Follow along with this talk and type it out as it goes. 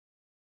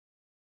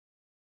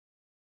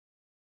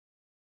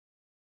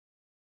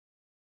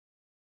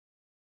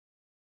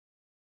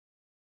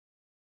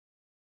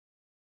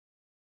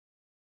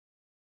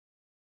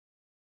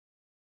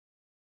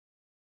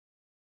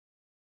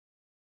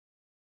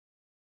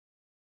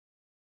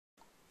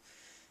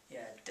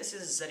This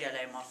is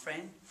Zharyali, my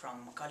friend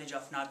from College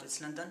of North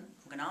West London.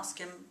 I'm going to ask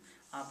him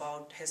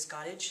about his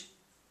college,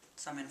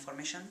 some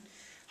information.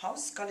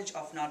 How's College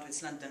of North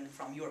West London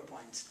from your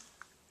point?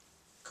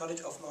 College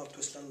of North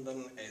West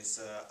London is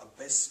a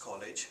best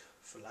college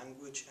for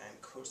language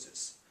and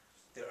courses.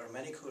 There are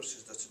many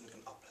courses that students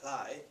can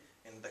apply,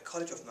 and the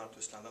College of North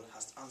West London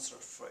has answered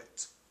for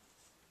it.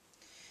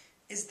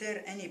 Is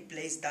there any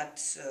place that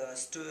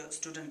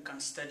student can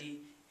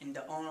study in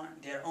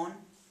their own?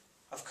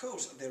 Of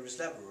course, there is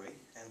library,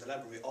 and the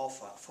library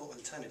offer full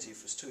alternative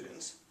for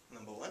students.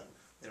 Number one,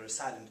 there is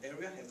silent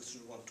area if the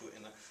student want to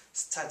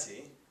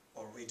study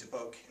or read a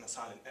book in a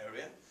silent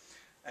area.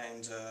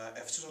 And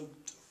if student,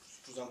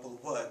 for example,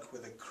 work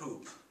with a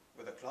group,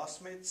 with the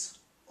classmates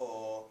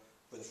or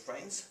with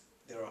friends,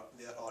 there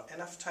are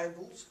enough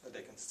tables that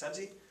they can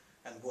study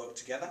and work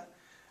together.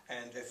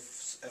 And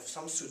if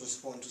some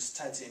students want to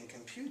study in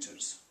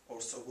computers,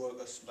 also work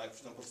as, like, for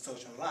example,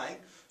 search online,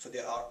 so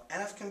there are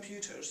enough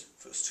computers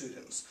for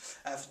students.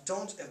 If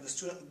the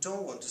student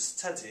don't want to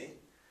study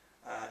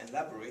in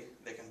library,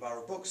 they can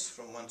borrow books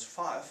from 1 to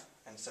 5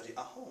 and study at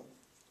home.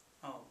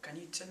 Oh, can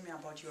you tell me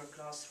about your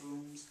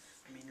classrooms,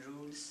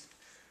 rules?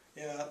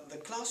 Yeah, the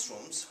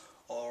classrooms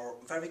are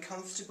very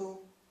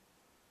comfortable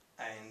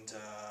and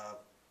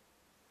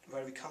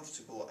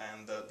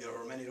there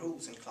are many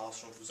rules in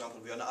classroom. For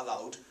example, we are not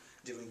allowed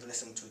during the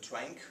lesson to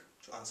drink,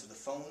 to answer the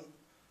phone,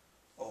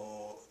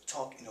 or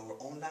talk in our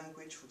own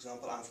language. For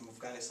example, I'm from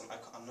Afghanistan,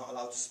 I'm not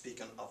allowed to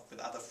speak with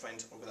other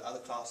friends or with other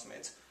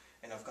classmates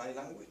in Afghani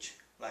language,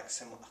 like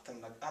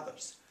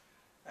others.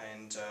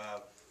 And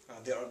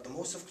the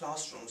most of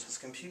classrooms has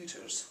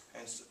computers,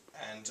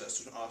 and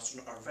students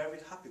are very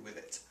happy with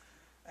it.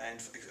 And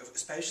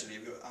especially,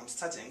 I'm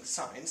studying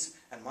science,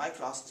 and my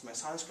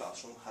science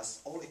classroom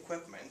has all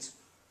equipment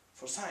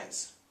for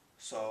science.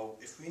 So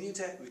if we need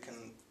it,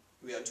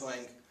 we are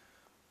doing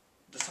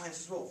the science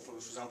as well. For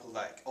example,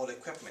 like all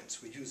equipment,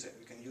 we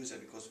can use it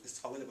because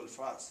it's available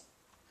for us.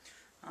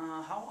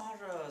 How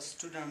are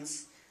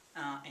students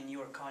in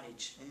your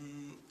college?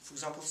 For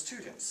example,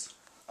 students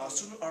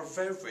are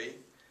very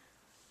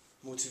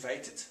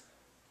motivated,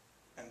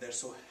 and they're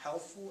so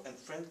helpful and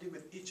friendly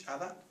with each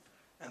other,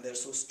 and they're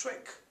so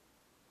strict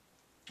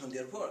on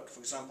their work. For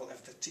example,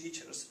 if the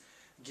teachers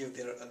give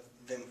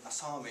them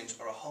assignment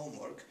or a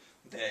homework,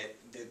 they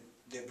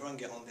bring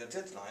it on their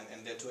deadline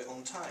and they do it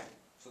on time.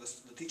 So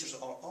the teachers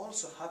are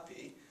also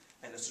happy,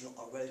 and the students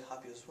are very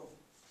happy as well.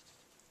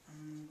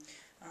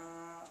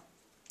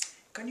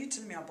 Can you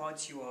tell me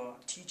about your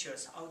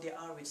teachers, how they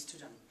are with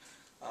students?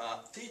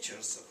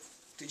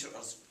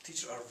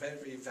 Teachers are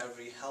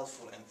very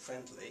helpful and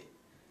friendly,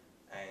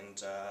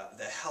 and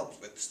they help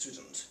with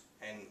students,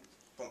 and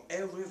from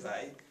every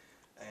way,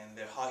 and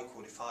they're high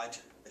qualified.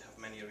 They have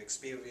many years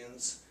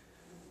experience,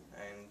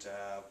 and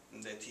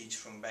they teach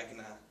from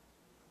beginner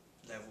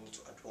level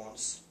to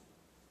advanced.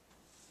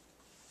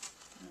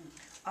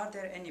 Are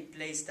there any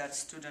place that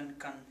student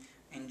can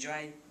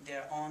enjoy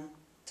their own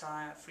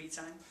free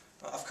time?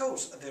 Of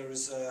course, there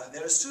is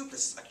 2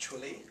 places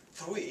actually,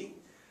 3.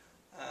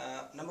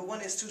 Number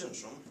 1 is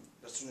student room.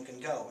 The student can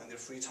go in their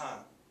free time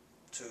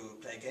to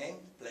play game,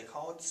 play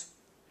cards,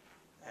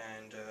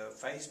 and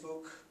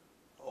Facebook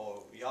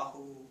or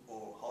Yahoo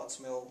or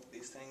Hotmail,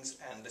 these things,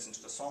 and listen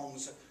to the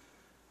songs.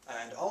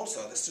 And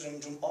also, the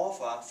student room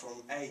offer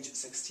from age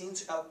 16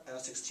 to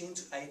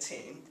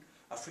 18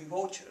 free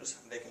vouchers.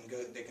 They can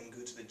go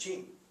to the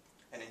gym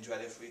and enjoy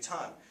their free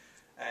time.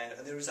 And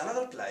there is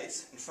another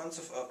place in front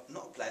of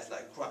not a place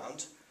like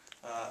ground,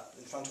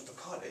 in front of the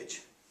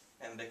college,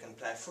 and they can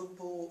play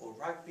football or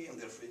rugby in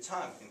their free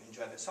time and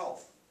enjoy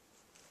themselves.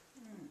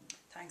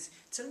 Thanks.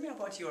 Tell me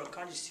about your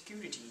college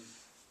security.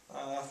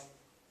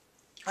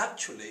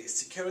 Actually,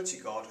 security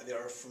guard, there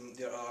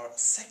are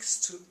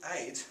 6 to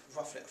 8,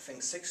 roughly, I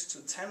think 6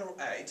 to 10 or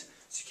 8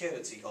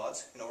 security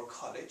guards in our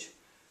college,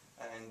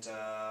 and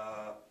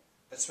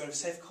it's a very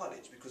safe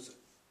college because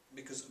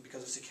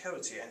of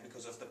security and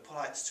because of the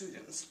polite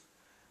students.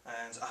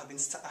 And I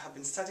have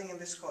been studying in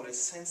this college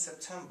since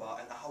September,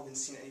 and I haven't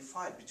seen any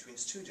fight between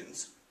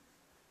students.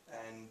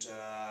 And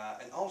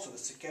also the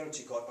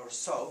security guard are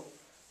so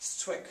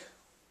strict,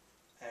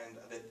 and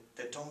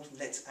they don't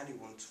let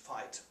anyone to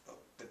fight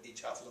with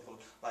each other. For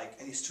example, like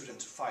any student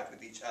to fight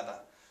with each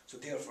other. So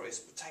therefore, it's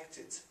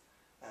protected.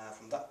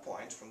 From that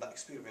point, from that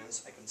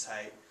experience, I can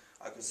say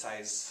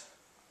it's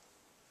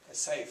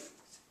safe.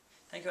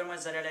 Thank you very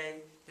much,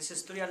 Zharyali. This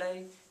is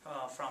Toryalai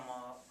from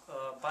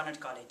Barnett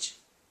College.